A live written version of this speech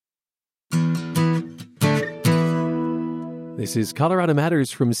This is Colorado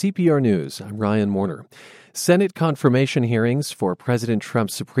Matters from CPR News. I'm Ryan Warner. Senate confirmation hearings for President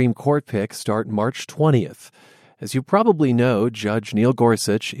Trump's Supreme Court pick start March 20th. As you probably know, Judge Neil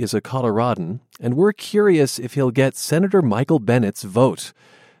Gorsuch is a Coloradan, and we're curious if he'll get Senator Michael Bennet's vote.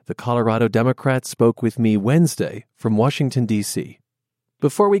 The Colorado Democrat spoke with me Wednesday from Washington, D.C.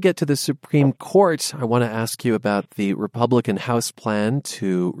 Before we get to the Supreme Court, I want to ask you about the Republican House plan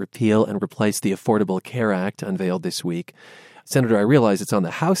to repeal and replace the Affordable Care Act unveiled this week. Senator, I realize it's on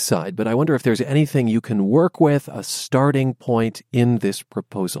the House side, but I wonder if there's anything you can work with, a starting point in this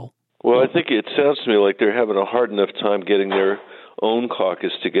proposal. Well, I think it sounds to me like they're having a hard enough time getting their own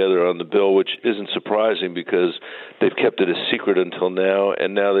caucus together on the bill, which isn't surprising because they've kept it a secret until now,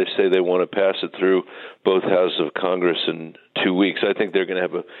 and now they say they want to pass it through both houses of Congress in 2 weeks. I think they're going to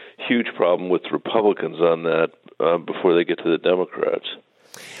have a huge problem with Republicans on that before they get to the Democrats.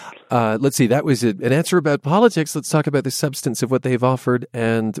 Let's see, that was an answer about politics. Let's talk about the substance of what they've offered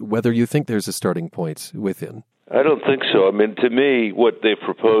and whether you think there's a starting point within. I don't think so. I mean, to me, what they've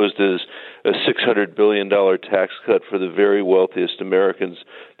proposed is a $600 billion tax cut for the very wealthiest Americans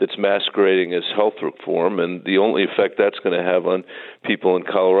that's masquerading as health reform, and the only effect that's going to have on people in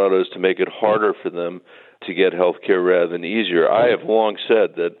Colorado is to make it harder for them to get health care rather than easier. I have long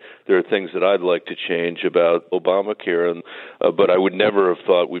said that there are things that I'd like to change about Obamacare, but I would never have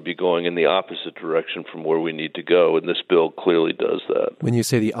thought we'd be going in the opposite direction from where we need to go, and this bill clearly does that. When you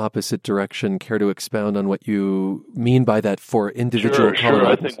say the opposite direction, care to expound on what you mean by that for individual Coloradans? Sure.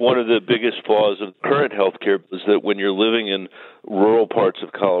 I think one of the biggest flaws of current health care is that when you're living in rural parts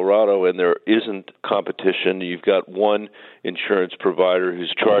of Colorado and there isn't competition, you've got one insurance provider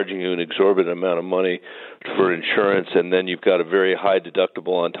who's charging you an exorbitant amount of money for insurance, and then you've got a very high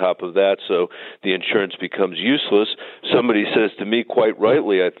deductible on top of that, so the insurance becomes useless. Somebody says to me, quite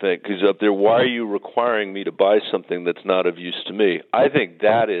rightly, I think, who's up there, why are you requiring me to buy something that's not of use to me? I think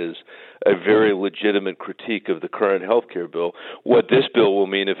that is a very legitimate critique of the current health care bill. What this bill will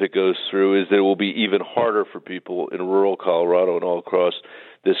mean if it goes through is that it will be even harder for people in rural Colorado and all across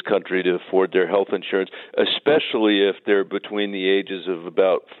this country to afford their health insurance, especially if they're between the ages of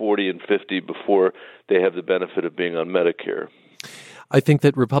about 40 and 50 before they have the benefit of being on Medicare. I think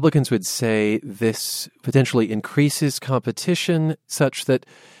that Republicans would say this potentially increases competition such that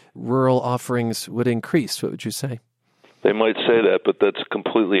rural offerings would increase. What would you say? They might say that, but that's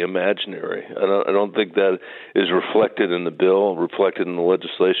completely imaginary. I don't think that is reflected in the bill, reflected in the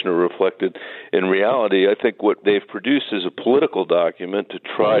legislation, or reflected in reality. I think what they've produced is a political document to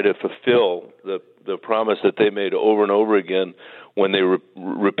try to fulfill the promise that they made over and over again when they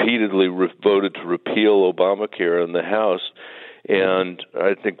repeatedly voted to repeal Obamacare in the House. And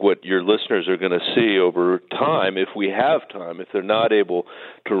I think what your listeners are going to see over time, if we have time, if they're not able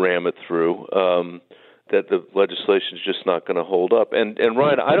to ram it through, that the legislation is just not going to hold up. And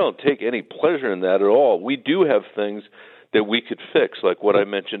Ryan, I don't take any pleasure in that at all. We do have things that we could fix, like what I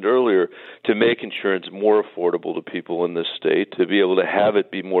mentioned earlier, to make insurance more affordable to people in this state, to be able to have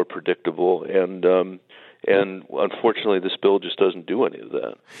it be more predictable. And unfortunately, this bill just doesn't do any of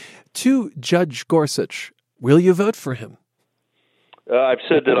that. To Judge Gorsuch, will you vote for him? I've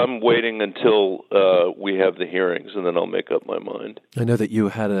said that I'm waiting until we have the hearings, and then I'll make up my mind. I know that you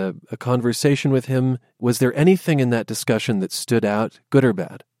had a conversation with him. Was there anything in that discussion that stood out, good or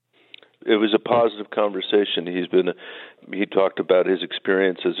bad? It was a positive conversation. He talked about his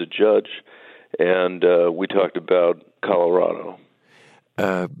experience as a judge, and we talked about Colorado.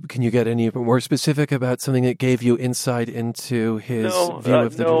 Can you get any more specific about something that gave you insight into his view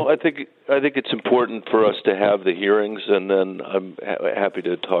of the... No, I think it's important for us to have the hearings, and then I'm happy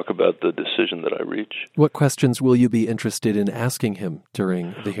to talk about the decision that I reach. What questions will you be interested in asking him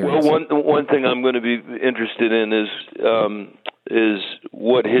during the hearings? Well, one thing I'm going to be interested in is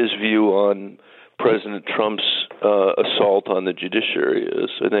what his view on President Trump's assault on the judiciary is.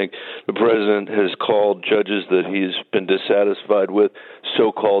 I think the president has called judges that he's been dissatisfied with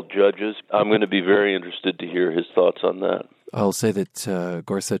so-called judges. I'm going to be very interested to hear his thoughts on that. I'll say that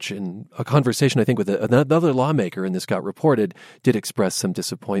Gorsuch, in a conversation, I think, with another lawmaker, and this got reported, did express some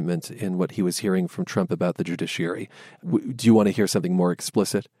disappointment in what he was hearing from Trump about the judiciary. Do you want to hear something more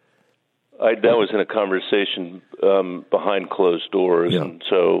explicit? That was in a conversation behind closed doors, yeah. And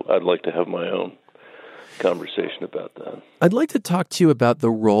so I'd like to have my own conversation about that. I'd like to talk to you about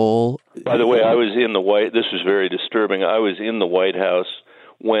the role... By the way, this was very disturbing. I was in the White House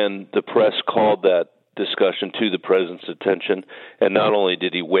when the press called that discussion to the president's attention, and not only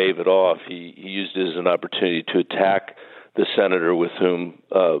did he wave it off, he used it as an opportunity to attack the senator with whom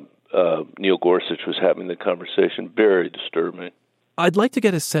Neil Gorsuch was having the conversation. Very disturbing. I'd like to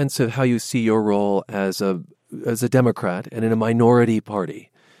get a sense of how you see your role as a as a Democrat and in a minority party.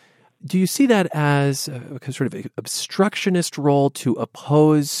 Do you see that as a sort of obstructionist role to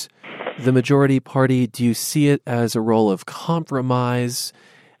oppose the majority party? Do you see it as a role of compromise?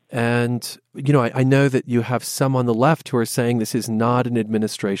 And, I know that you have some on the left who are saying this is not an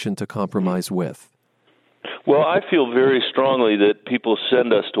administration to compromise with. Well, I feel very strongly that people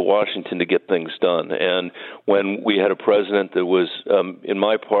send us to Washington to get things done. And when we had a president that was in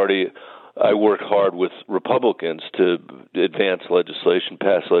my party, I worked hard with Republicans to advance legislation,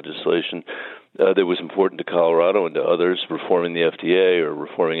 pass legislation that was important to Colorado and to others, reforming the FDA or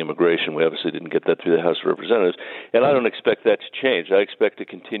reforming immigration. We obviously didn't get that through the House of Representatives. And I don't expect that to change. I expect to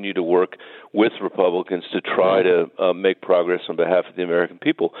continue to work with Republicans to try to make progress on behalf of the American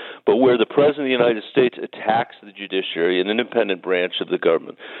people. But where the President of the United States attacks the judiciary, an independent branch of the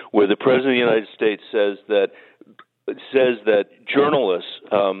government, where the President of the United States says that journalists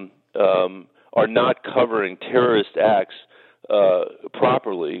are not covering terrorist acts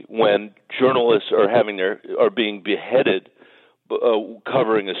properly, when journalists are being beheaded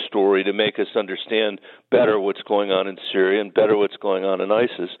covering a story to make us understand better what's going on in Syria and better what's going on in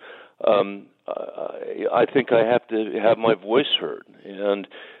ISIS, I think I have to have my voice heard. And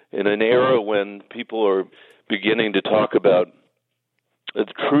in an era when people are beginning to talk about the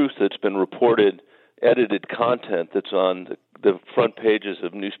truth that's been reported, edited content that's on the front pages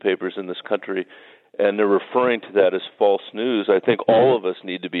of newspapers in this country, and they're referring to that as false news, I think all of us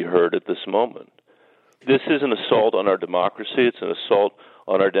need to be heard at this moment. This is an assault on our democracy. It's an assault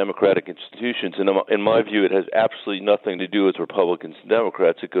on our democratic institutions. And in my view, it has absolutely nothing to do with Republicans and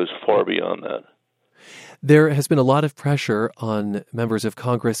Democrats. It goes far beyond that. There has been a lot of pressure on members of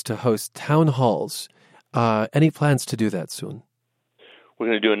Congress to host town halls. Any plans to do that soon? We're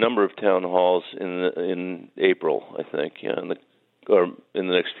going to do a number of town halls in April, I think, or in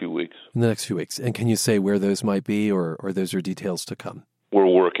the next few weeks. In the next few weeks. And can you say where those might be, or those are details to come? We're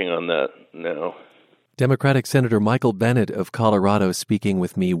working on that now. Democratic Senator Michael Bennet of Colorado speaking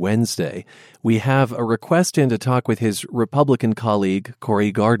with me Wednesday. We have a request in to talk with his Republican colleague,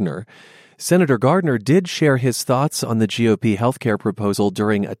 Cory Gardner. Senator Gardner did share his thoughts on the GOP healthcare proposal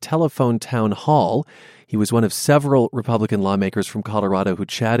during a telephone town hall. He was one of several Republican lawmakers from Colorado who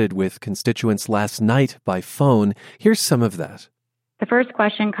chatted with constituents last night by phone. Here's some of that. The first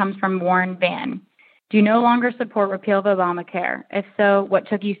question comes from Warren Van. Do you no longer support repeal of Obamacare? If so, what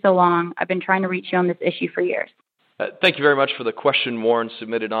took you so long? I've been trying to reach you on this issue for years. Thank you very much for the question, Warren,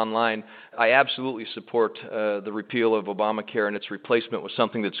 submitted online. I absolutely support the repeal of Obamacare and its replacement with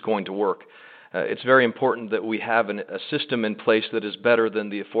something that's going to work. It's very important that we have a system in place that is better than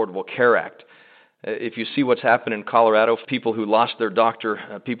the Affordable Care Act. If you see what's happened in Colorado, people who lost their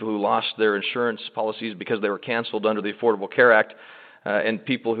doctor, people who lost their insurance policies because they were canceled under the Affordable Care Act, and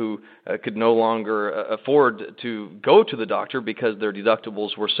people who could no longer afford to go to the doctor because their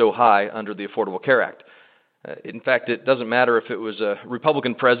deductibles were so high under the Affordable Care Act. In fact, it doesn't matter if it was a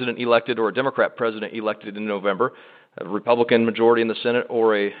Republican president elected or a Democrat president elected in November, a Republican majority in the Senate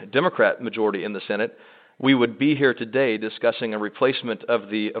or a Democrat majority in the Senate, we would be here today discussing a replacement of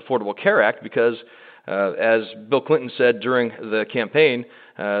the Affordable Care Act because, as Bill Clinton said during the campaign,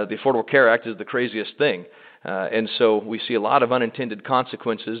 the Affordable Care Act is the craziest thing. And so we see a lot of unintended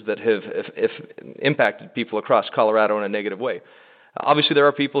consequences that have impacted people across Colorado in a negative way. Obviously, there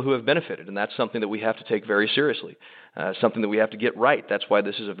are people who have benefited, and that's something that we have to take very seriously, something that we have to get right. That's why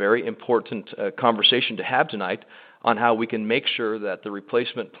this is a very important conversation to have tonight on how we can make sure that the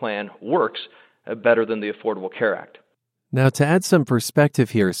replacement plan works better than the Affordable Care Act. Now, to add some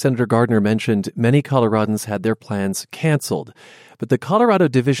perspective here, Senator Gardner mentioned many Coloradans had their plans canceled. But the Colorado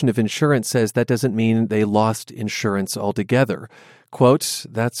Division of Insurance says that doesn't mean they lost insurance altogether. Quote,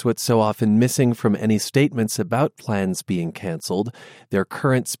 that's what's so often missing from any statements about plans being canceled. Their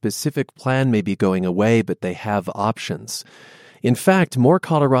current specific plan may be going away, but they have options. In fact, more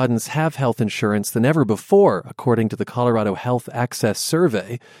Coloradans have health insurance than ever before, according to the Colorado Health Access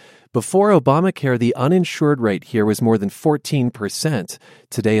Survey. Before Obamacare, the uninsured rate here was more than 14%.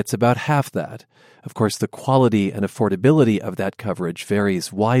 Today, it's about half that. Of course, the quality and affordability of that coverage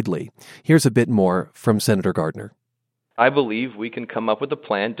varies widely. Here's a bit more from Senator Gardner. I believe we can come up with a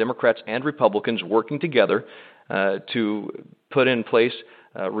plan, Democrats and Republicans working together to put in place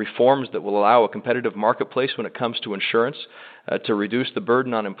reforms that will allow a competitive marketplace when it comes to insurance, to reduce the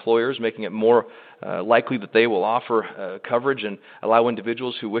burden on employers, making it more likely that they will offer coverage and allow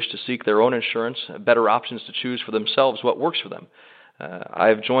individuals who wish to seek their own insurance better options to choose for themselves what works for them.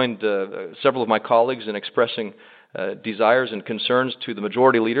 I've joined several of my colleagues in expressing desires and concerns to the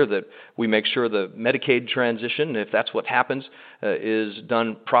majority leader that we make sure the Medicaid transition, if that's what happens, is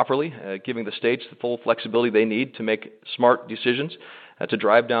done properly, giving the states the full flexibility they need to make smart decisions, to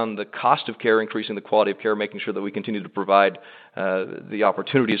drive down the cost of care, increasing the quality of care, making sure that we continue to provide the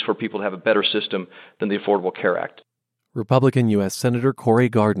opportunities for people to have a better system than the Affordable Care Act. Republican U.S. Senator Cory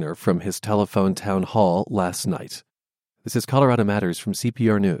Gardner from his telephone town hall last night. This is Colorado Matters from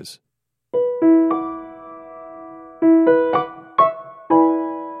CPR News.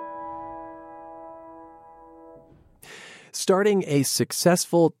 Starting a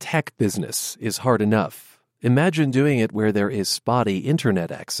successful tech business is hard enough. Imagine doing it where there is spotty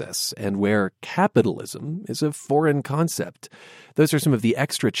internet access and where capitalism is a foreign concept. Those are some of the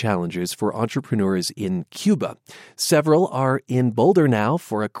extra challenges for entrepreneurs in Cuba. Several are in Boulder now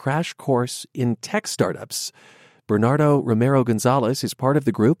for a crash course in tech startups. Bernardo Romero Gonzalez is part of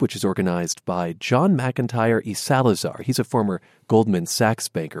the group, which is organized by John McIntyre y Salazar. He's a former Goldman Sachs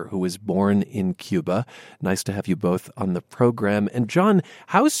banker who was born in Cuba. Nice to have you both on the program. And John,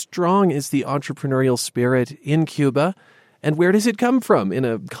 how strong is the entrepreneurial spirit in Cuba, and where does it come from in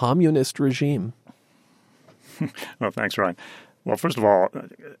a communist regime? Well, thanks, Ryan. Well, first of all,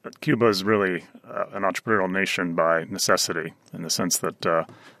 Cuba is really an entrepreneurial nation by necessity, in the sense that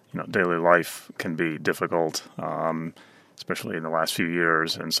daily life can be difficult, especially in the last few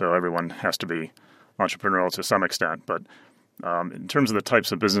years, and so everyone has to be entrepreneurial to some extent. But in terms of the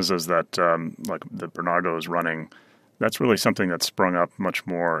types of businesses that Bernardo is running, that's really something that's sprung up much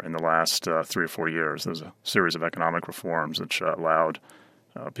more in the last 3 or 4 years. There's a series of economic reforms which allowed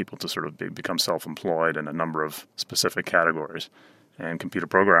people to sort of become self-employed in a number of specific categories, and computer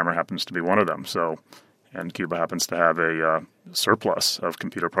programmer happens to be one of them. And Cuba happens to have a surplus of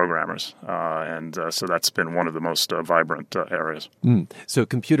computer programmers, so that's been one of the most vibrant areas. So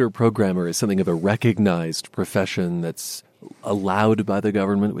computer programmer is something of a recognized profession that's allowed by the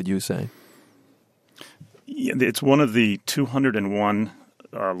government, would you say? Yeah, it's one of the 201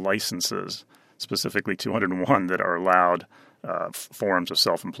 licenses, specifically 201, that are allowed forms of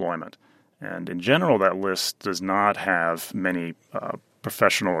self-employment. And in general, that list does not have many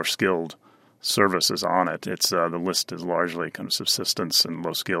professional or skilled services on it. It's the list is largely kind of subsistence and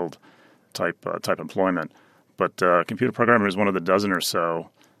low-skilled type employment. But computer programmer is one of the dozen or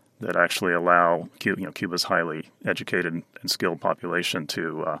so that actually allow Cuba's highly educated and skilled population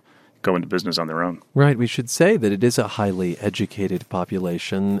to go into business on their own. Right. We should say that it is a highly educated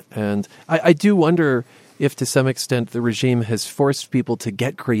population, and I do wonder if to some extent the regime has forced people to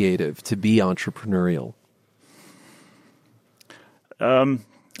get creative, to be entrepreneurial.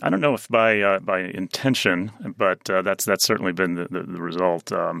 I don't know if by intention, but that's certainly been the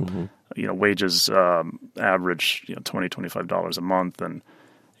result. Wages average $20-$25 a month, and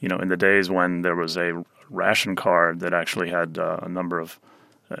in the days when there was a ration card that actually had a number of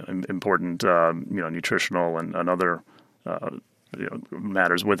important nutritional and other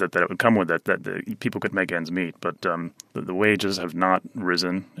matters with it that would come with it, that people could make ends meet. But the wages have not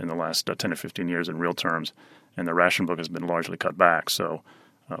risen in the last 10 or 15 years in real terms, and the ration book has been largely cut back. So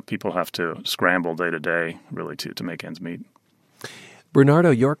people have to scramble day to day, really, to make ends meet.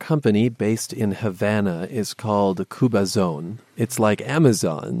 Bernardo, your company, based in Havana, is called Cubazone. It's like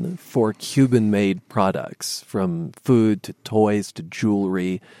Amazon for Cuban-made products, from food to toys to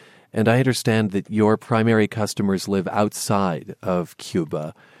jewelry. And I understand that your primary customers live outside of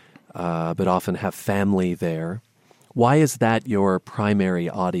Cuba, but often have family there. Why is that your primary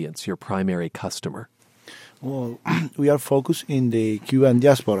audience, your primary customer? Well, we are focused in the Cuban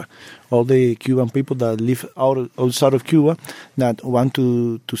diaspora, all the Cuban people that live outside of Cuba that want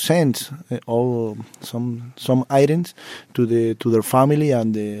to send some items to their family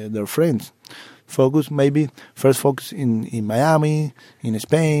and their friends. Focus in Miami, in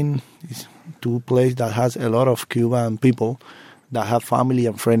Spain. It's 2 places that has a lot of Cuban people that have family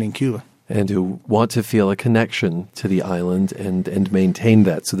and friends in Cuba. And who want to feel a connection to the island and maintain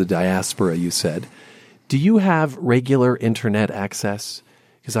that. So the diaspora, you said. Do you have regular internet access?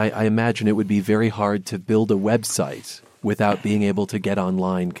 Because I imagine it would be very hard to build a website without being able to get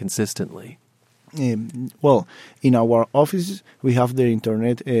online consistently. Well, in our offices, we have the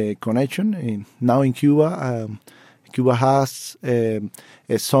internet connection. Now in Cuba, Cuba has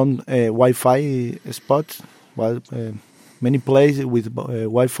some Wi-Fi spots, many places with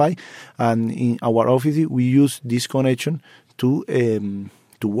Wi-Fi, and in our office, we use this connection to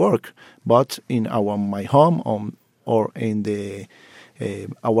work. But in my home or in the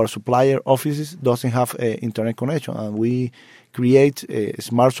our supplier offices doesn't have internet connection, and we create a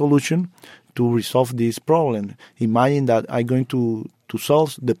smart solution to resolve this problem. Imagine that I'm going to sell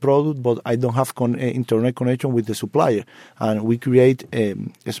the product, but I don't have internet connection with the supplier. And we create a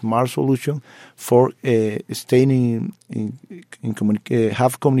smart solution for staying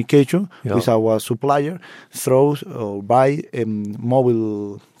have communication with our supplier through or by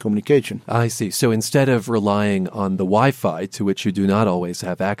mobile communication. I see. So instead of relying on the Wi-Fi, to which you do not always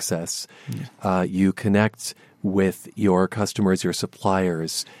have access, you connect with your customers, your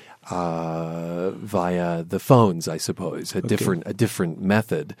suppliers, via the phones, I suppose, a different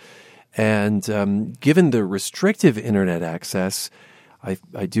method. And given the restrictive internet access,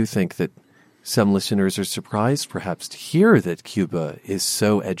 I do think that some listeners are surprised perhaps to hear that Cuba is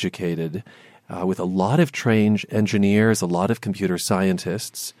so educated, with a lot of trained engineers, a lot of computer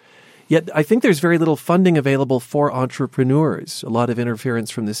scientists. Yet I think there's very little funding available for entrepreneurs, a lot of interference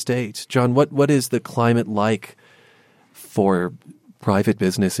from the state. John, what is the climate like for private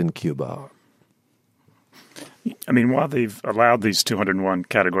business in Cuba? I mean, while they've allowed these 201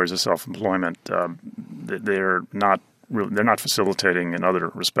 categories of self-employment, they're not facilitating in other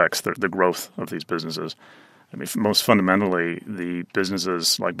respects the growth of these businesses. I mean, most fundamentally, the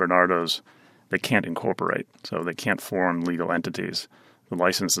businesses like Bernardo's, they can't incorporate, so they can't form legal entities. The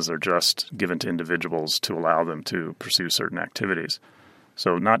licenses are just given to individuals to allow them to pursue certain activities.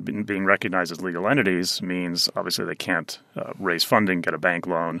 So not being recognized as legal entities means obviously they can't raise funding, get a bank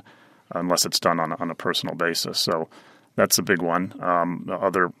loan, unless it's done on a personal basis. So that's a big one.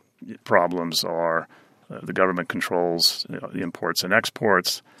 Other problems are the government controls the imports and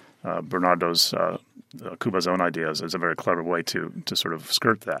exports. Bernardo's, Cuba's own ideas is a very clever way to sort of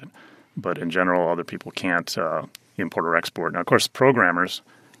skirt that. But in general, other people can't import or export. Now, of course, programmers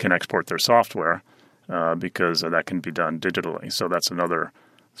can export their software, because that can be done digitally. So that's another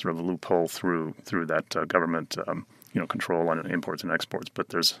sort of loophole through that government control on imports and exports.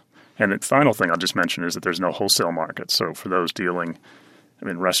 But and the final thing I'll just mention is that there's no wholesale market. So for those dealing,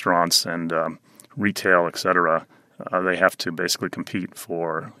 restaurants and retail, et cetera, they have to basically compete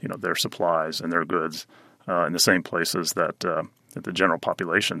for their supplies and their goods in the same places that the general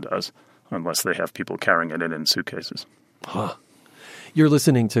population does, unless they have people carrying it in suitcases. Huh. You're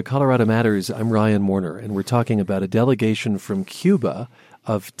listening to Colorado Matters. I'm Ryan Warner, and we're talking about a delegation from Cuba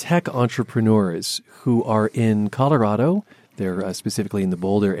of tech entrepreneurs who are in Colorado. They're specifically in the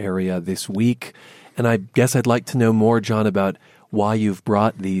Boulder area this week. And I guess I'd like to know more, John, about why you've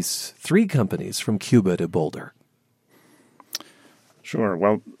brought these 3 companies from Cuba to Boulder. Sure.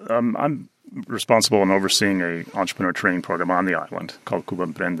 Well, I'm responsible and overseeing an entrepreneur training program on the island called Cuba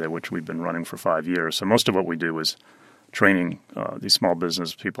Emprende, which we've been running for 5 years. So most of what we do is training these small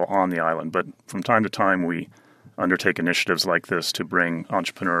business people on the island. But from time to time, we undertake initiatives like this to bring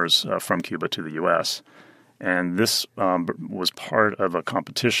entrepreneurs from Cuba to the U.S. And this was part of a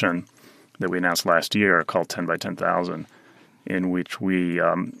competition that we announced last year called 10 by 10,000, in which we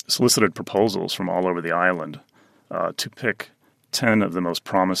solicited proposals from all over the island to pick 10 of the most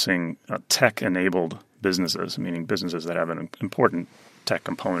promising tech-enabled businesses, meaning businesses that have an important tech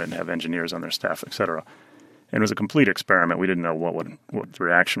component and have engineers on their staff, et cetera. And it was a complete experiment. We didn't know what the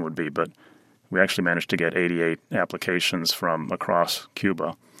reaction would be, but we actually managed to get 88 applications from across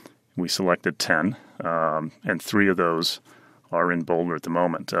Cuba. We selected 10, and 3 of those are in Boulder at the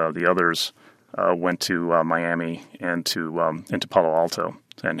moment. The others went to Miami and to Palo Alto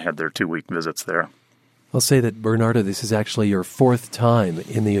and had their 2-week visits there. I'll say that, Bernardo, this is actually your 4th time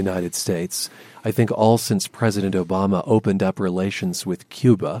in the United States. I think all since President Obama opened up relations with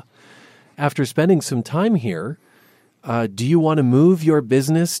Cuba. After spending some time here, do you want to move your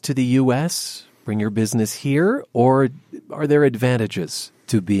business to the U.S., bring your business here, or are there advantages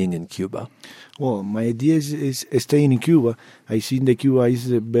to being in Cuba? Well, my idea is staying in Cuba. I think that Cuba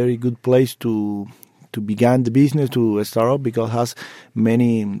is a very good place to begin the business, to start up, because it has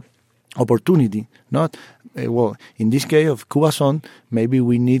many opportunity. Not in this case of Cubazon, maybe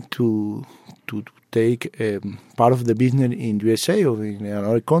we need to take part of the business in USA or in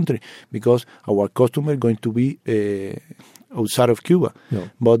another country, because our customer is going to be outside of Cuba. No.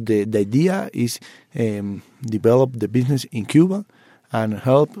 But the idea is develop the business in Cuba and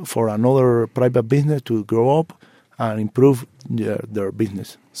help for another private business to grow up and improve their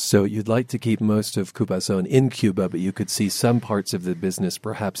business. So you'd like to keep most of Cubazon in Cuba, but you could see some parts of the business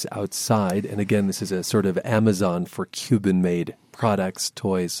perhaps outside. And again, this is a sort of Amazon for Cuban-made products,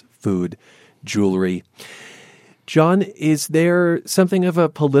 toys, food, jewelry. John, is there something of a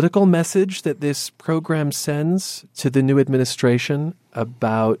political message that this program sends to the new administration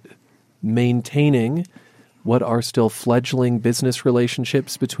about maintaining what are still fledgling business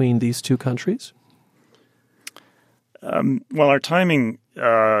relationships between these 2 countries? Well, our timing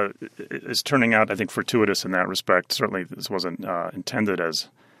is turning out, I think, fortuitous in that respect. Certainly, this wasn't intended as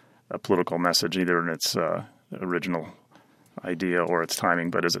a political message, either in its original idea or its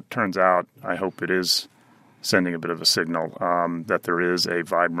timing. But as it turns out, I hope it is sending a bit of a signal that there is a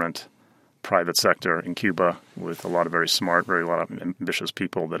vibrant private sector in Cuba with a lot of very smart, a lot of ambitious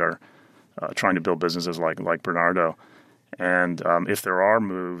people that are trying to build businesses like Bernardo. And if there are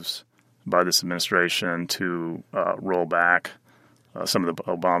moves by this administration to roll back some of the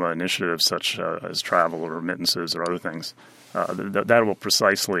Obama initiatives, such as travel or remittances or other things, that will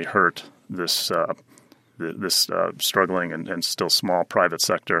precisely hurt this struggling and still small private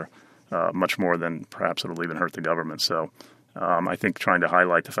sector much more than perhaps it'll even hurt the government. So I think trying to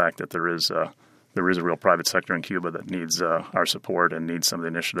highlight the fact that there is a real private sector in Cuba that needs our support and needs some of the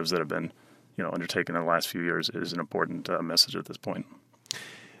initiatives that have been undertaken in the last few years is an important message at this point.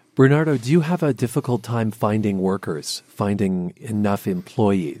 Bernardo, do you have a difficult time finding workers, finding enough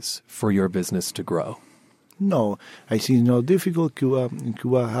employees for your business to grow? No, I see no difficult.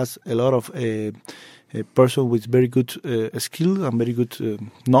 Cuba has a lot of a person with very good skill and very good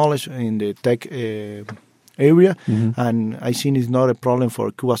knowledge in the tech area, and I think it's not a problem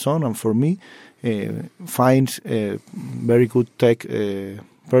for Cubazon and for me. Find a very good tech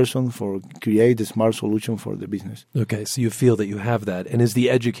person for create a smart solution for the business. Okay, so you feel that you have that. And is the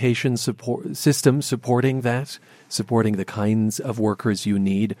education support system supporting that, supporting the kinds of workers you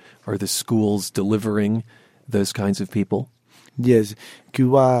need? Are the schools delivering those kinds of people? Yes,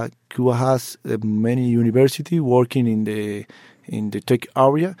 Cuba has many universities working in the tech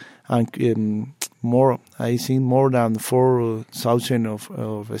area, and I think more than 4,000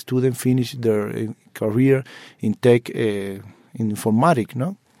 of students finish their career in tech, in informatics,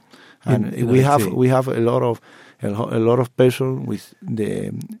 no? And we have a lot of person with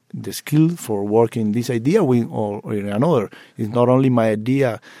the skill for working this idea or in another. It's not only my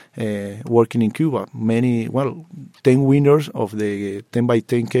idea working in Cuba. 10 winners of the 10 by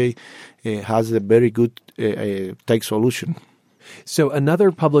 10K has a very good tech solution. So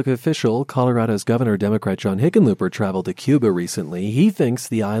another public official, Colorado's Governor Democrat John Hickenlooper, traveled to Cuba recently. He thinks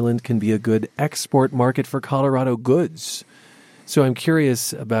the island can be a good export market for Colorado goods. So I'm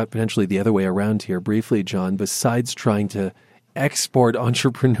curious about potentially the other way around here briefly, John. Besides trying to export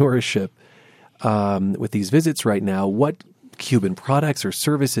entrepreneurship with these visits right now, what Cuban products or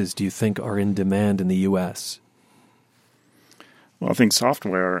services do you think are in demand in the U.S.? Well, I think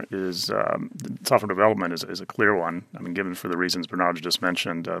software development is a clear one. I mean, given for the reasons Bernardo just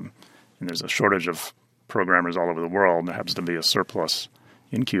mentioned, and there's a shortage of programmers all over the world. There happens to be a surplus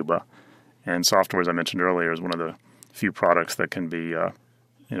in Cuba. And software, as I mentioned earlier, is one of the few products that can be,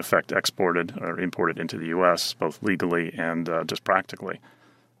 in effect, exported or imported into the U.S., both legally and just practically.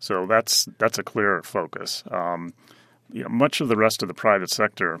 So that's a clear focus. Much of the rest of the private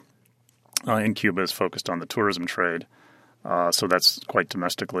sector in Cuba is focused on the tourism trade, so that's quite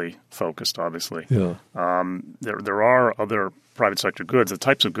domestically focused, obviously. Yeah. There are other private sector goods, the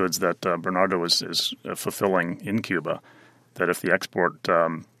types of goods that Bernardo is fulfilling in Cuba, that if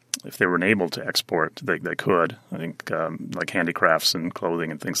they were able to export, they could. I think like handicrafts and clothing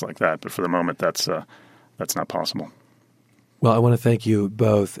and things like that. But for the moment, that's not possible. Well, I want to thank you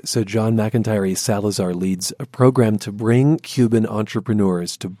both. So John McIntyre Salazar leads a program to bring Cuban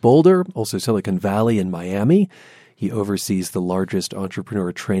entrepreneurs to Boulder, also Silicon Valley and Miami. He oversees the largest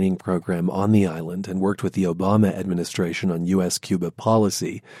entrepreneur training program on the island and worked with the Obama administration on U.S.-Cuba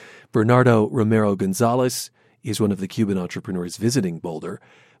policy. Bernardo Romero Gonzalez is one of the Cuban entrepreneurs visiting Boulder.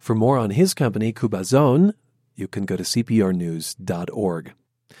 For more on his company, Cubazon, you can go to cprnews.org.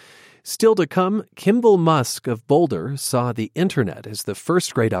 Still to come, Kimball Musk of Boulder saw the internet as the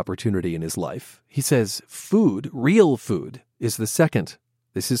first great opportunity in his life. He says food, real food, is the second.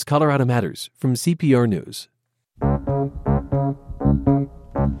 This is Colorado Matters from CPR News.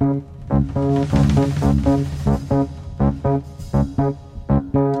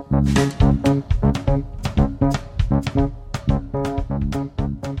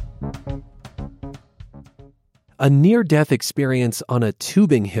 A near-death experience on a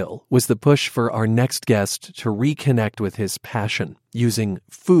tubing hill was the push for our next guest to reconnect with his passion, using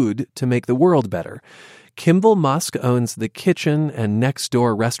food to make the world better. Kimball Musk owns the Kitchen and Next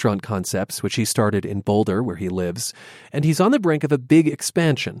Door restaurant concepts, which he started in Boulder, where he lives, and he's on the brink of a big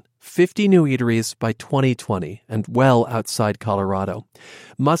expansion, 50 new eateries by 2020, and well outside Colorado.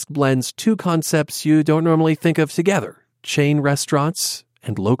 Musk blends two concepts you don't normally think of together, chain restaurants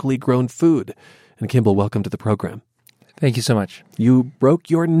and locally grown food. And Kimball, welcome to the program. Thank you so much. You broke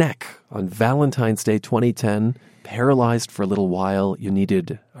your neck on Valentine's Day 2010, paralyzed for a little while. You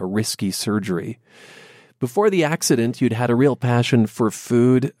needed a risky surgery. Before the accident, you'd had a real passion for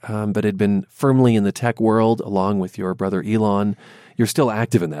food, but had been firmly in the tech world along with your brother Elon. You're still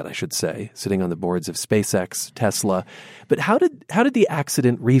active in that, I should say, sitting on the boards of SpaceX, Tesla. But how did the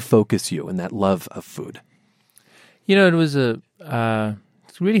accident refocus you in that love of food? You know, it was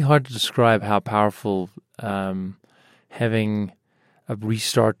it's really hard to describe how powerful having a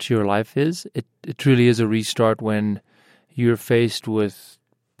restart to your life is. It truly is a restart when you're faced with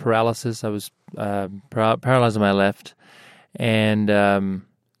paralysis. I was paralyzed on my left and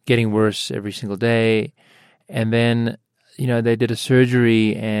getting worse every single day. And then, you know, they did a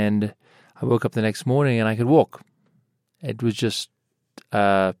surgery and I woke up the next morning and I could walk. It was just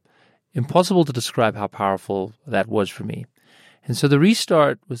impossible to describe how powerful that was for me. And so the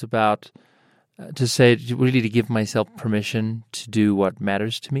restart was about to give myself permission to do what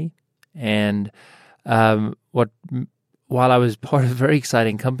matters to me. And while I was part of very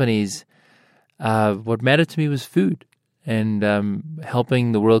exciting companies, what mattered to me was food and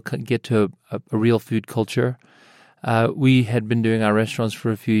helping the world get to a real food culture. We had been doing our restaurants for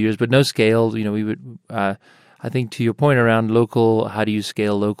a few years, but no scale. You know, we would. I think to your point around local, how do you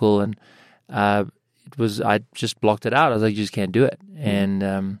scale local? And I just blocked it out. I was like, you just can't do it.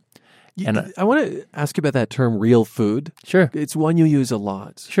 And I want to ask you about that term, real food. Sure, it's one you use a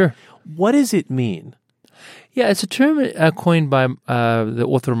lot. Sure, what does it mean? Yeah, it's a term coined by the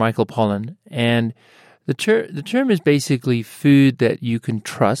author Michael Pollan, and the term is basically food that you can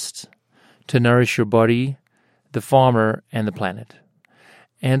trust to nourish your body, the farmer, and the planet.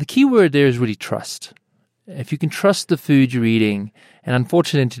 And the key word there is really trust. If you can trust the food you're eating, and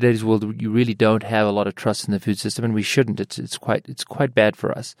unfortunately in today's world you really don't have a lot of trust in the food system, and we shouldn't. It's quite bad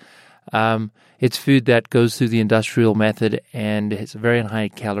for us. It's food that goes through the industrial method and it's very high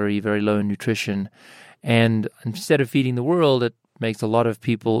calorie, very low in nutrition. And instead of feeding the world, it makes a lot of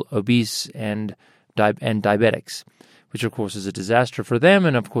people obese and diabetics, which of course is a disaster for them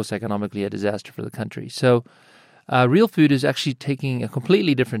and of course economically a disaster for the country. So real food is actually taking a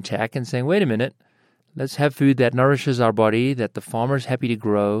completely different tack and saying, wait a minute, let's have food that nourishes our body, that the farmer's happy to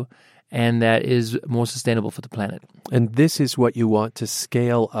grow, and that is more sustainable for the planet. And this is what you want to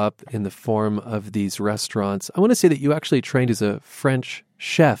scale up in the form of these restaurants. I want to say that you actually trained as a French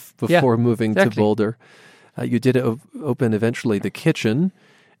chef before moving to Boulder. You did open eventually the kitchen,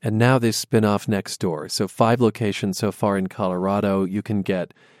 and now this spin-off next door. So 5 locations so far in Colorado. You can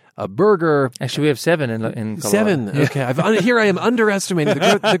get a burger. Actually, we have 7 in Colorado. 7. Okay. Here I am underestimating.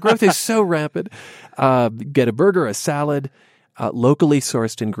 The growth is so rapid. Get a burger, a salad, locally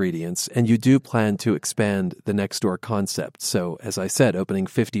sourced ingredients, and you do plan to expand the next door concept. So, as I said, opening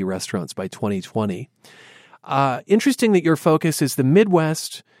 50 restaurants by 2020. Interesting that your focus is the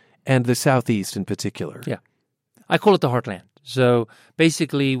Midwest and the Southeast in particular. Yeah. I call it the heartland. So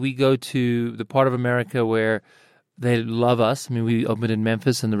basically, we go to the part of America where they love us. I mean, we opened in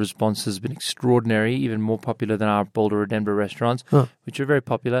Memphis, and the response has been extraordinary, even more popular than our Boulder or Denver restaurants, which are very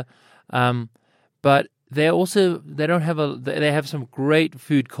popular. But they have some great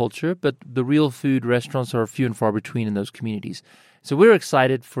food culture, but the real food restaurants are few and far between in those communities. So we're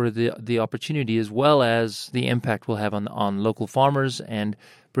excited for the opportunity as well as the impact we'll have on local farmers and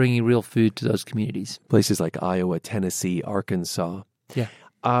bringing real food to those communities. Places like Iowa, Tennessee, Arkansas. Yeah.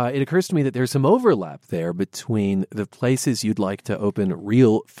 It occurs to me that there's some overlap there between the places you'd like to open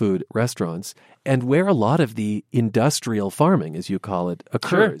real food restaurants and where a lot of the industrial farming, as you call it, occurs.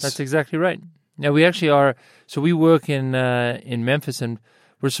 Sure, that's exactly right. Now, we actually are, so we work in Memphis, and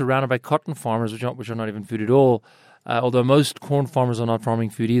we're surrounded by cotton farmers, which are not even food at all, although most corn farmers are not farming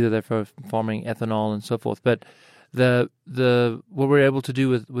food either. They're farming ethanol and so forth. But what we're able to do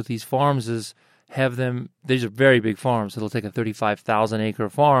with these farms is have them, these are very big farms, so they'll take a 35,000 acre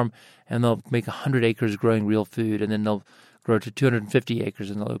farm and they'll make 100 acres growing real food, and then they'll grow to 250 acres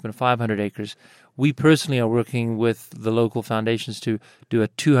and they'll open 500 acres. We personally are working with the local foundations to do a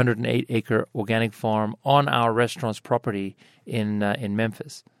 208 acre organic farm on our restaurant's property in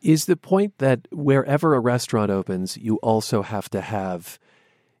Memphis. Is the point that wherever a restaurant opens, you also have to have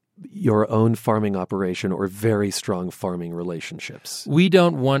your own farming operation or very strong farming relationships? We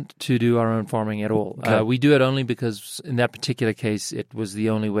don't want to do our own farming at all. Okay. We do it only because in that particular case, it was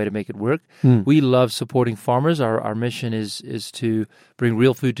the only way to make it work. We love supporting farmers. Our mission is to bring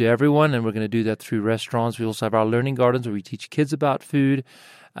real food to everyone, and we're going to do that through restaurants. We also have our learning gardens where we teach kids about food.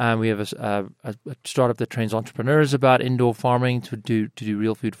 We have a startup that trains entrepreneurs about indoor farming to do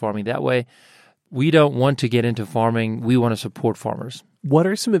real food farming that way. We don't want to get into farming. We want to support farmers. What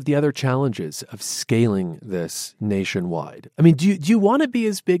are some of the other challenges of scaling this nationwide? I mean, do you want to be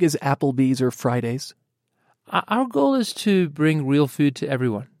as big as Applebee's or Fridays? Our goal is to bring real food to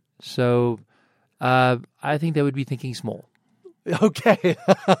everyone. So I think they would be thinking small. Okay.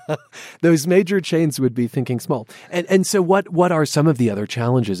 Those major chains would be thinking small. And so what are some of the other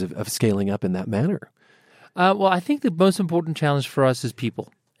challenges of scaling up in that manner? Well, I think the most important challenge for us is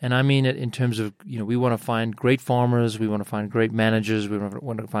people. And I mean it in terms of, we want to find great farmers, we want to find great managers, we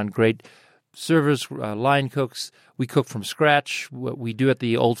want to find great servers, line cooks. We cook from scratch. We do it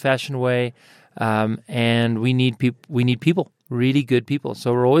the old-fashioned way. And we need people. Really good people.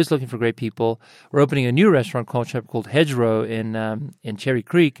 So we're always looking for great people. We're opening a new restaurant called Hedgerow in Cherry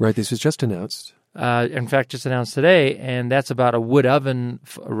Creek. Right, this was just announced. In fact, just announced today, and that's about a wood oven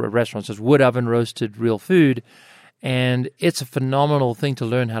restaurant. So it's wood oven roasted real food, and it's a phenomenal thing to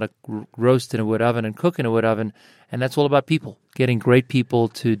learn how to roast in a wood oven and cook in a wood oven, and that's all about people, getting great people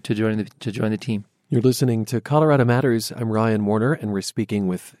to join the team. You're listening to Colorado Matters. I'm Ryan Warner, and we're speaking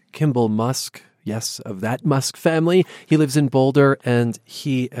with Kimball Musk. Yes, of that Musk family. He lives in Boulder, and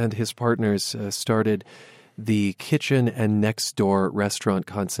he and his partners started the Kitchen and Next Door restaurant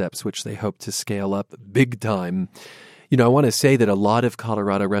concepts, which they hope to scale up big time. I want to say that a lot of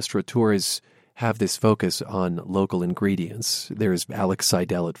Colorado restaurateurs have this focus on local ingredients. There's Alex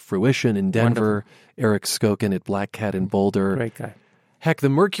Seidel at Fruition in Denver, Wonderful. Eric Skokin at Black Cat in Boulder. Great guy. Heck, the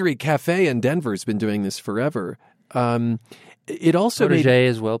Mercury Cafe in Denver has been doing this forever. It also Potager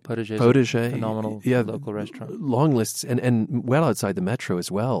as well. Potager, Potager, phenomenal local restaurant. Long lists, and well outside the metro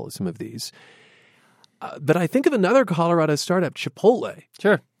as well, some of these. But I think of another Colorado startup, Chipotle.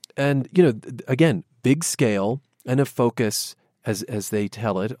 Sure. And, again, big scale and a focus, as they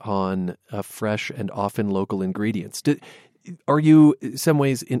tell it, on fresh and often local ingredients. Are you, in some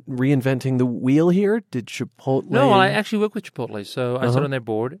ways, reinventing the wheel here? Did Chipotle... No, I actually work with Chipotle. So I sit on their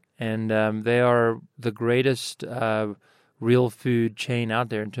board, and they are the greatest real food chain out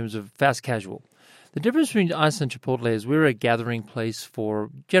there in terms of fast casual. The difference between us and Chipotle is we're a gathering place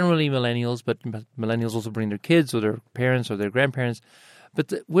for generally millennials, but millennials also bring their kids or their parents or their grandparents.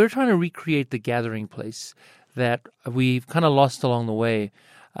 But we're trying to recreate the gathering place that we've kind of lost along the way.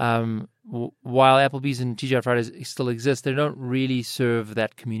 While Applebee's and TGI Fridays still exist, they don't really serve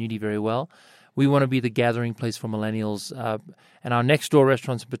that community very well. We want to be the gathering place for millennials. And our next door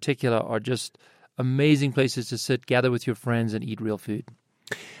restaurants in particular are just amazing places to sit, gather with your friends, and eat real food.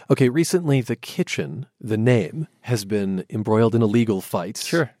 Okay, recently The Kitchen, the name, has been embroiled in a legal fight.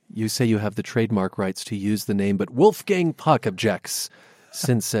 Sure. You say you have the trademark rights to use the name, but Wolfgang Puck objects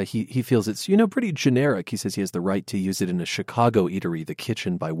since he feels it's, pretty generic. He says he has the right to use it in a Chicago eatery, The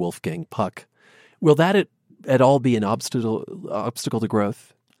Kitchen by Wolfgang Puck. Will that at all be an obstacle to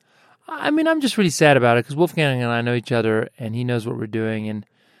growth? I mean, I'm just really sad about it because Wolfgang and I know each other, and he knows what we're doing, and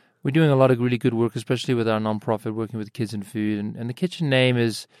we're doing a lot of really good work, especially with our nonprofit, working with kids in food. And the Kitchen name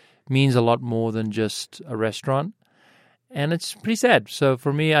means a lot more than just a restaurant. And it's pretty sad. So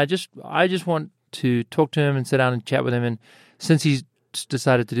for me, I just want to talk to him and sit down and chat with him. And since he's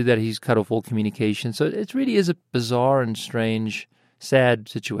decided to do that, he's cut off all communication. So it really is a bizarre and strange, sad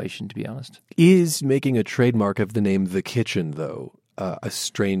situation, to be honest. Is making a trademark of the name The Kitchen, though, a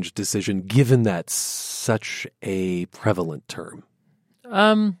strange decision, given that's such a prevalent term?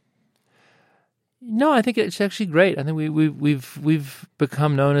 No, I think it's actually great. I think we've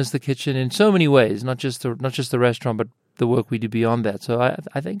become known as The Kitchen in so many ways, not just the restaurant, but the work we do beyond that. So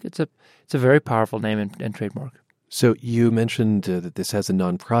I think it's a very powerful name and trademark. So you mentioned that this has a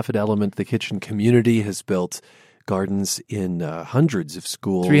nonprofit element. The Kitchen community has built gardens in hundreds of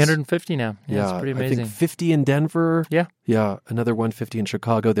schools. 350 now. Yeah, it's pretty amazing. I think 50 in Denver. Yeah. Yeah, another 150 in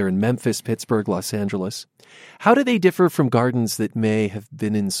Chicago. They're in Memphis, Pittsburgh, Los Angeles. How do they differ from gardens that may have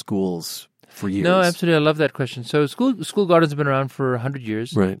been in schools for years? No, absolutely. I love that question. So school gardens have been around for 100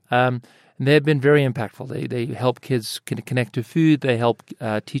 years. Right. And they have been very impactful. They help kids connect to food. They help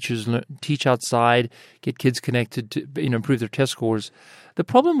teachers teach outside, get kids connected to improve their test scores. The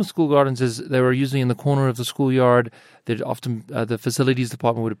problem with school gardens is they were usually in the corner of the schoolyard. They'd often the facilities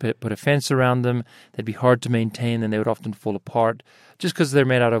department would put a fence around them. They'd be hard to maintain, and they would often fall apart just because they're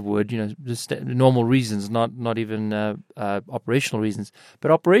made out of wood. Just normal reasons, not even operational reasons.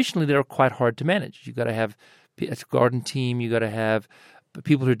 But operationally, they're quite hard to manage. You got to have a garden team. You got to have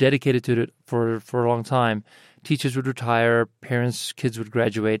people who are dedicated to it for a long time. Teachers would retire. Parents, kids would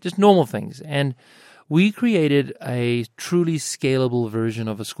graduate. Just normal things. And we created a truly scalable version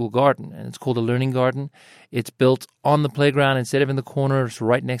of a school garden, and it's called a learning garden. It's built on the playground instead of in the corner. It's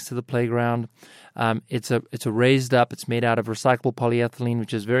right next to the playground. It's a raised up. It's made out of recyclable polyethylene,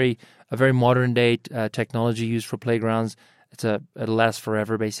 which is a very modern day technology used for playgrounds. It'll last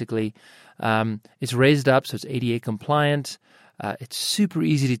forever, basically. It's raised up, so it's ADA compliant. It's super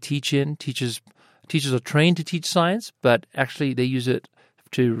easy to teach in. Teachers are trained to teach science, but actually they use it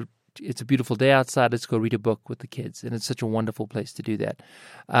to it's a beautiful day outside. Let's go read a book with the kids. And it's such a wonderful place to do that.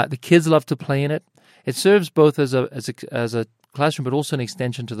 The kids love to play in it. It serves both as a classroom, but also an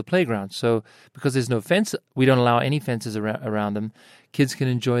extension to the playground. So because there's no fence, we don't allow any fences around them. Kids can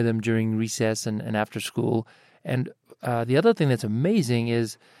enjoy them during recess and after school. And the other thing that's amazing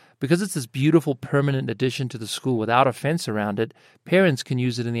is because it's this beautiful permanent addition to the school without a fence around it, parents can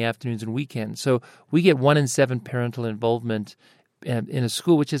use it in the afternoons and weekends. So we get 1 in 7 parental involvement in a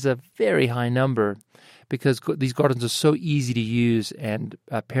school, which is a very high number because these gardens are so easy to use and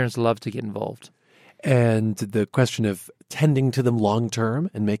parents love to get involved. And the question of tending to them long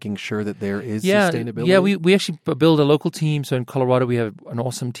term and making sure that there is sustainability? Yeah, we actually build a local team. So in Colorado, we have an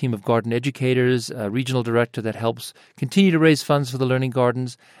awesome team of garden educators, a regional director that helps continue to raise funds for the learning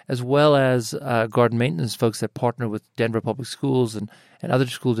gardens, as well as garden maintenance folks that partner with Denver Public Schools and other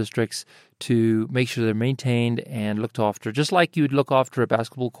school districts to make sure they're maintained and looked after. Just like you'd look after a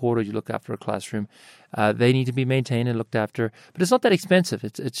basketball court or you look after a classroom, they need to be maintained and looked after. But it's not that expensive.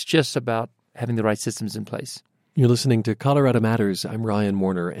 It's just about having the right systems in place. You're listening to Colorado Matters. I'm Ryan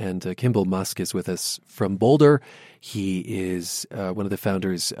Warner, and Kimball Musk is with us from Boulder. He is one of the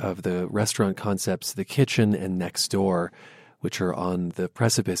founders of the restaurant concepts The Kitchen and Next Door, which are on the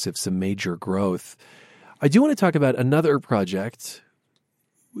precipice of some major growth. I do want to talk about another project.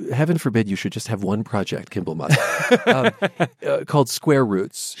 Heaven forbid you should just have one project, Kimball Musk, called Square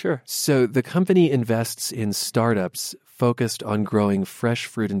Roots. Sure. So the company invests in startups focused on growing fresh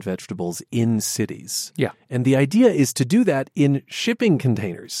fruit and vegetables in cities. Yeah. And the idea is to do that in shipping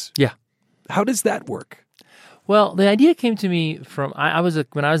containers. Yeah. How does that work? Well, the idea came to me from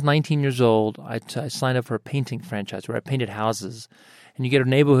when I was 19 years old. I signed up for a painting franchise where I painted houses. And you get a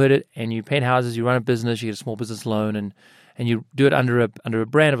neighborhood and you paint houses. You run a business. You get a small business loan, and you do it under a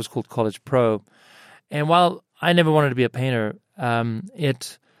brand. It was called College Pro. And while I never wanted to be a painter,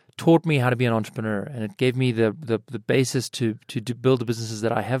 it taught me how to be an entrepreneur, and it gave me the basis to build the businesses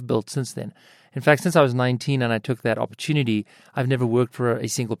that I have built since then. In fact, since I was 19 and I took that opportunity, I've never worked for a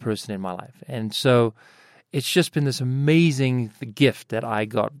single person in my life. And so it's just been this amazing gift that I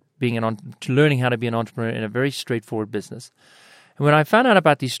got learning how to be an entrepreneur in a very straightforward business. And when I found out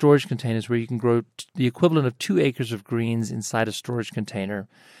about these storage containers where you can grow the equivalent of 2 acres of greens inside a storage container,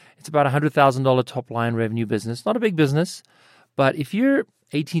 it's about a $100,000 top line revenue business. Not a big business, but if you're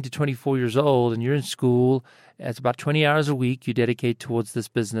 18 to 24 years old and you're in school, it's about 20 hours a week you dedicate towards this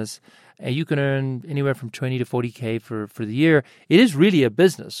business, and you can earn anywhere from 20 to 40K for the year. It is really a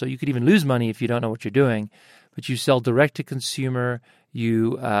business, so you could even lose money if you don't know what you're doing. But you sell direct to consumer.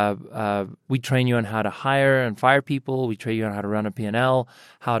 We train you on how to hire and fire people. We train you on how to run a P&L,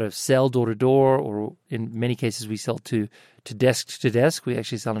 how to sell door to door, or in many cases we sell to desk to desk. We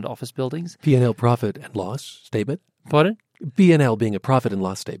actually sell into office buildings. P&L, profit and loss statement. Pardon? P&L being a profit and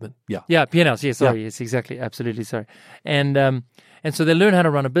loss statement. Yeah. Yeah, P&L. Yeah, sorry. Yeah. It's exactly, absolutely, sorry. And so they learn how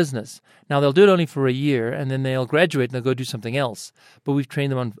to run a business. Now, they'll do it only for a year, and then they'll graduate and they'll go do something else. But we've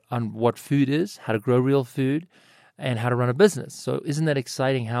trained them on what food is, how to grow real food, and how to run a business. So isn't that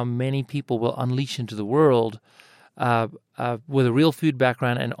exciting how many people will unleash into the world with a real food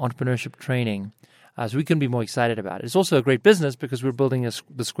background and entrepreneurship training? So we couldn't be more excited about it. It's also a great business because we're building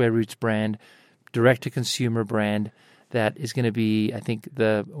the Square Roots brand, direct-to-consumer brand, that is going to be, I think,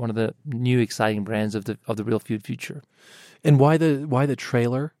 one of the new exciting brands of the real food future. And why the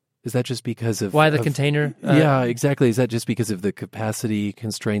trailer? Is that just because of container? Yeah, exactly. Is that just because of the capacity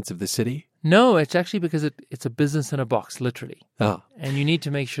constraints of the city? No, it's actually because it's a business in a box, literally. Ah. And you need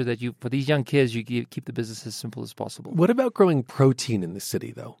to make sure that for these young kids, you keep the business as simple as possible. What about growing protein in the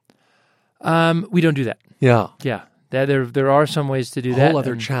city, though? We don't do that. Yeah. Yeah. There are some ways to do that. Whole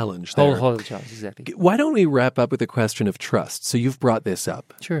other challenge there. Whole other challenge, exactly. Why don't we wrap up with a question of trust? So you've brought this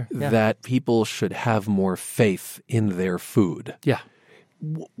up. Sure. Yeah. That people should have more faith in their food. Yeah.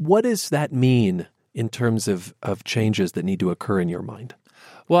 What does that mean in terms of changes that need to occur in your mind?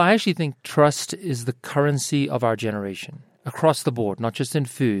 Well, I actually think trust is the currency of our generation across the board, not just in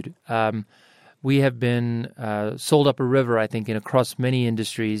food. We have been sold up a river, I think, across many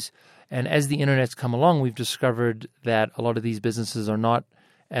industries. And as the internet's come along, we've discovered that a lot of these businesses are not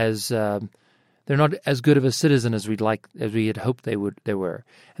as they're not as good of a citizen as we had hoped they were.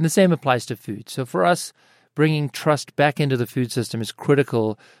 And the same applies to food. So for us, bringing trust back into the food system is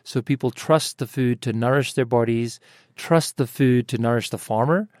critical, so people trust the food to nourish their bodies, trust the food to nourish the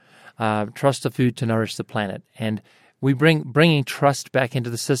farmer, trust the food to nourish the planet. And bringing trust back into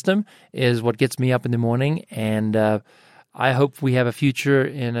the system is what gets me up in the morning, and I hope we have a future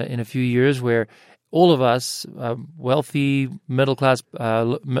in a few years where all of us, wealthy, middle class,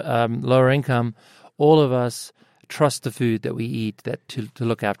 lower income, all of us trust the food that we eat, that to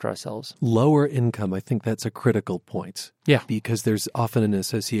look after ourselves. Lower income, I think that's a critical point. Yeah. Because there's often an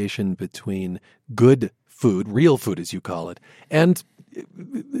association between good food, real food as you call it, and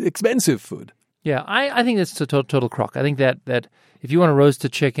expensive food. Yeah, I think that's a total crock. I think that if you want to roast a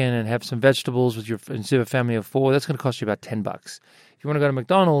chicken and have some vegetables with instead of a family of 4, that's going to cost you about $10. If you want to go to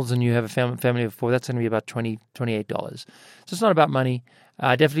McDonald's and you have a family of 4, that's going to be about $28. So it's not about money.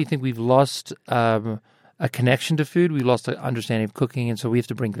 I definitely think we've lost a connection to food. We've lost an understanding of cooking, and so we have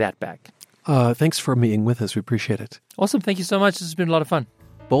to bring that back. Thanks for being with us. We appreciate it. Awesome. Thank you so much. This has been a lot of fun.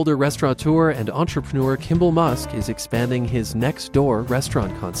 Boulder restaurateur and entrepreneur Kimball Musk is expanding his next-door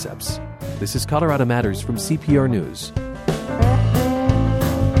restaurant concepts. This is Colorado Matters from CPR News.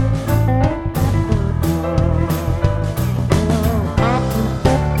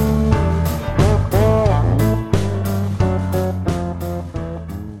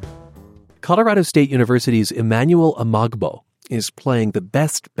 Colorado State University's Emmanuel Amagbo is playing the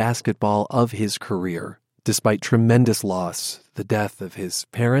best basketball of his career, despite tremendous loss, the death of his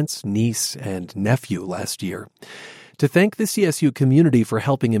parents, niece, and nephew last year. To thank the CSU community for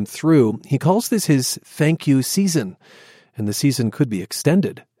helping him through, he calls this his thank you season, and the season could be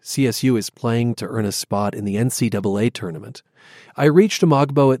extended. CSU is playing to earn a spot in the NCAA tournament. I reached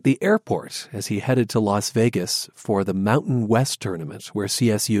Amagbo at the airport as he headed to Las Vegas for the Mountain West tournament, where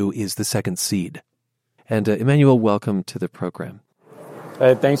CSU is the second seed. And Emmanuel, welcome to the program.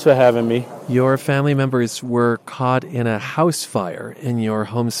 Hey, thanks for having me. Your family members were caught in a house fire in your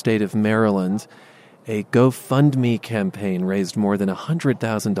home state of Maryland. A GoFundMe campaign raised more than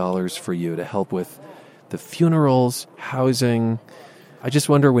 $100,000 for you to help with the funerals, housing. I just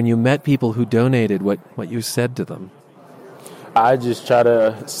wonder, when you met people who donated, what you said to them. I just try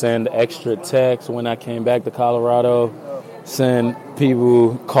to send extra texts when I came back to Colorado, send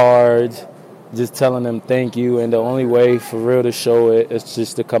people cards, just telling them thank you. And the only way for real to show it is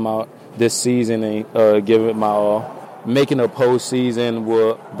just to come out this season and give it my all. Making a postseason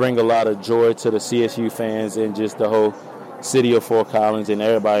will bring a lot of joy to the CSU fans and just the whole city of Fort Collins and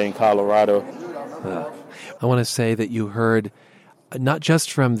everybody in Colorado. I want to say that you heard not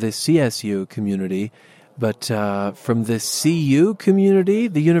just from the CSU community, but from the CU community,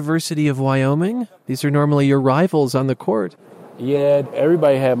 the University of Wyoming. These are normally your rivals on the court. Yeah,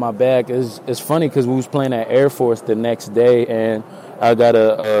 everybody had my back. It's funny because we was playing at Air Force the next day, and I got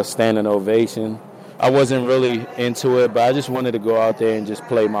a standing ovation. I wasn't really into it, but I just wanted to go out there and just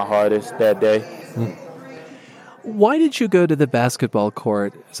play my hardest that day. Why did you go to the basketball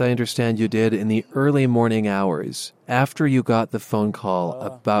court, as I understand you did, in the early morning hours after you got the phone call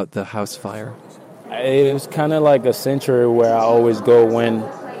about the house fire? It was kind of like a sanctuary where I always go when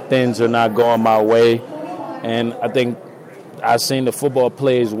things are not going my way. And I think I seen the football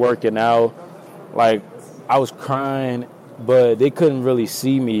players working out. Like, I was crying, but they couldn't really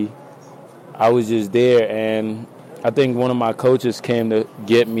see me. I was just there, and I think one of my coaches came to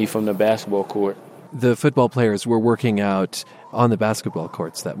get me from the basketball court. The football players were working out on the basketball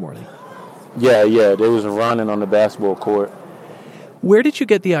courts that morning. Yeah, they was running on the basketball court. Where did you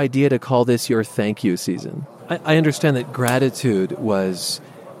get the idea to call this your thank you season? I understand that gratitude was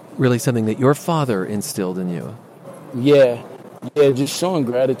really something that your father instilled in you. Yeah, just showing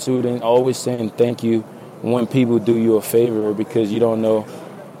gratitude and always saying thank you when people do you a favor, because you don't know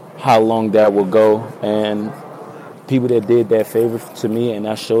how long that will go. And people that did that favor to me and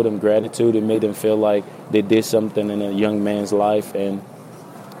I showed them gratitude, it made them feel like they did something in a young man's life, and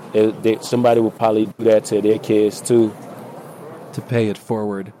somebody will probably do that to their kids too. To pay it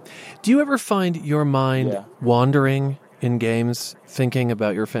forward. Do you ever find your mind wandering in games, thinking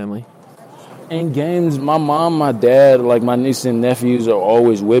about your family? In games, my mom, my dad, like my niece and nephews are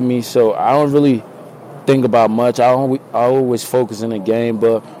always with me, so I don't really think about much. I always focus in the game,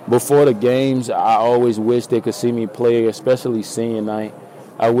 but before the games, I always wish they could see me play, especially senior night.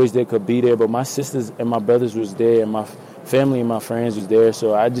 I wish they could be there, but my sisters and my brothers was there, and my family and my friends was there,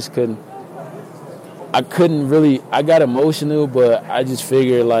 so I couldn't really, I got emotional, but I just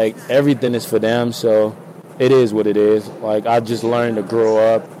figured, like, everything is for them, so it is what it is. Like, I just learned to grow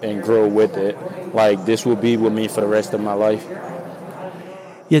up and grow with it. Like, this will be with me for the rest of my life.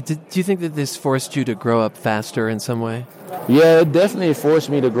 Yeah, do you think that this forced you to grow up faster in some way? Yeah, it definitely forced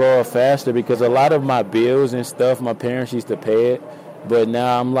me to grow up faster, because a lot of my bills and stuff, my parents used to pay it, but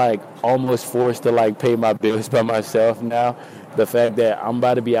now I'm, like, almost forced to, like, pay my bills by myself now. The fact that I'm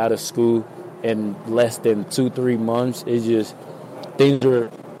about to be out of school in less than 2-3 months, it's just, things are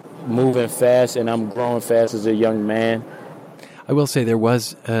moving fast, and I'm growing fast as a young man. I will say there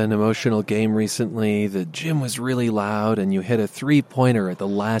was an emotional game recently. The gym was really loud, and you hit a three-pointer at the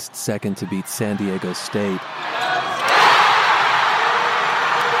last second to beat San Diego State.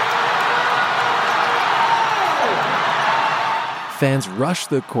 fans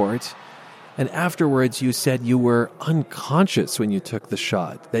rushed the court. And afterwards, you said you were unconscious when you took the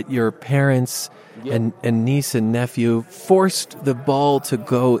shot, that your parents and niece and nephew forced the ball to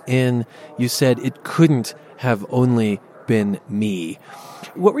go in. You said it couldn't have only been me.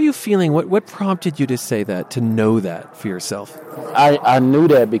 What were you feeling? What prompted you to say that, to know that for yourself? I knew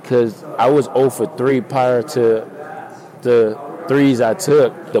that because I was 0 for 3 prior to the threes I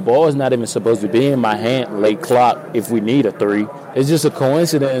took. The ball is not even supposed to be in my hand late clock if we need a 3. It's just a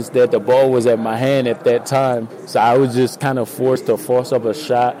coincidence that the ball was at my hand at that time. So I was just kind of forced to force up a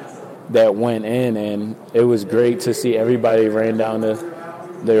shot that went in, and it was great to see everybody ran down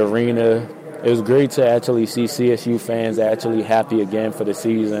the arena. It was great to actually see CSU fans actually happy again for the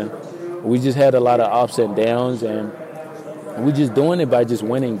season. We just had a lot of ups and downs, and we just doing it by just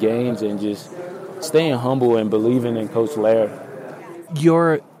winning games and just staying humble and believing in Coach Laird.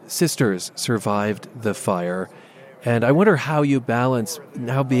 Your sisters survived the fire, and I wonder how you balance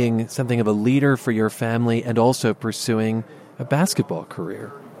now being something of a leader for your family and also pursuing a basketball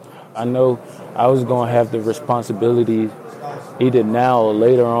career. I know I was going to have the responsibility either now or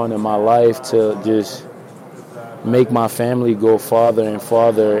later on in my life to just make my family go farther and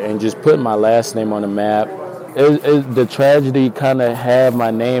farther and just put my last name on the map. The tragedy kind of had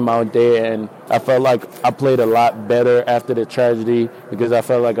my name out there, and I felt like I played a lot better after the tragedy because I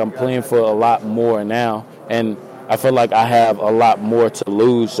felt like I'm playing for a lot more now, and I feel like I have a lot more to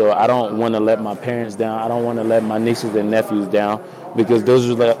lose, so I don't want to let my parents down. I don't want to let my nieces and nephews down because those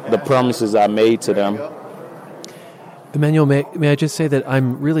are the promises I made to them. Emmanuel, may I just say that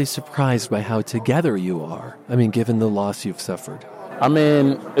I'm really surprised by how together you are, given the loss you've suffered.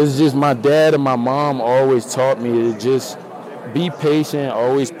 It's just my dad and my mom always taught me to just be patient,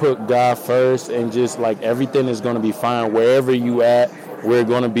 always put God first, and just like everything is going to be fine. Wherever you at, we're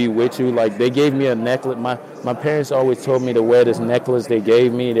going to be with you. Like they gave me a necklace. My parents always told me to wear this necklace they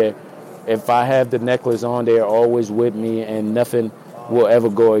gave me that if I have the necklace on, they're always with me and nothing will ever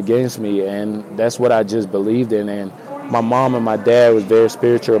go against me. And that's what I just believed in. And my mom and my dad was very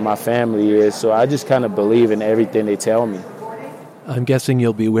spiritual, my family is, so I just kind of believe in everything they tell me. I'm guessing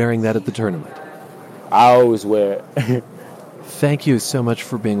you'll be wearing that at the tournament. I always wear it. Thank you so much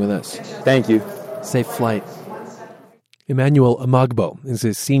for being with us. Thank you. Safe flight. Emmanuel Amagbo is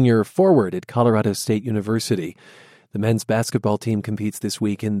a senior forward at Colorado State University. The men's basketball team competes this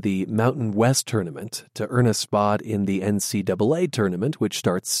week in the Mountain West tournament to earn a spot in the NCAA tournament, which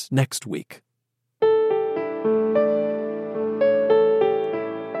starts next week.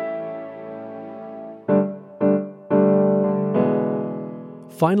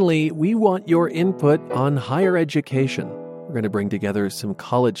 Finally, we want your input on higher education. We're going to bring together some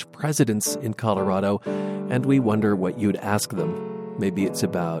college presidents in Colorado, and we wonder what you'd ask them. Maybe it's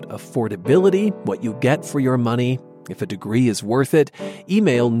about affordability, what you get for your money, if a degree is worth it.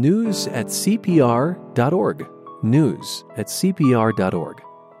 Email news@cpr.org. News@cpr.org.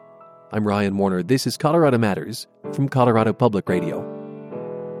 I'm Ryan Warner. This is Colorado Matters from Colorado Public Radio.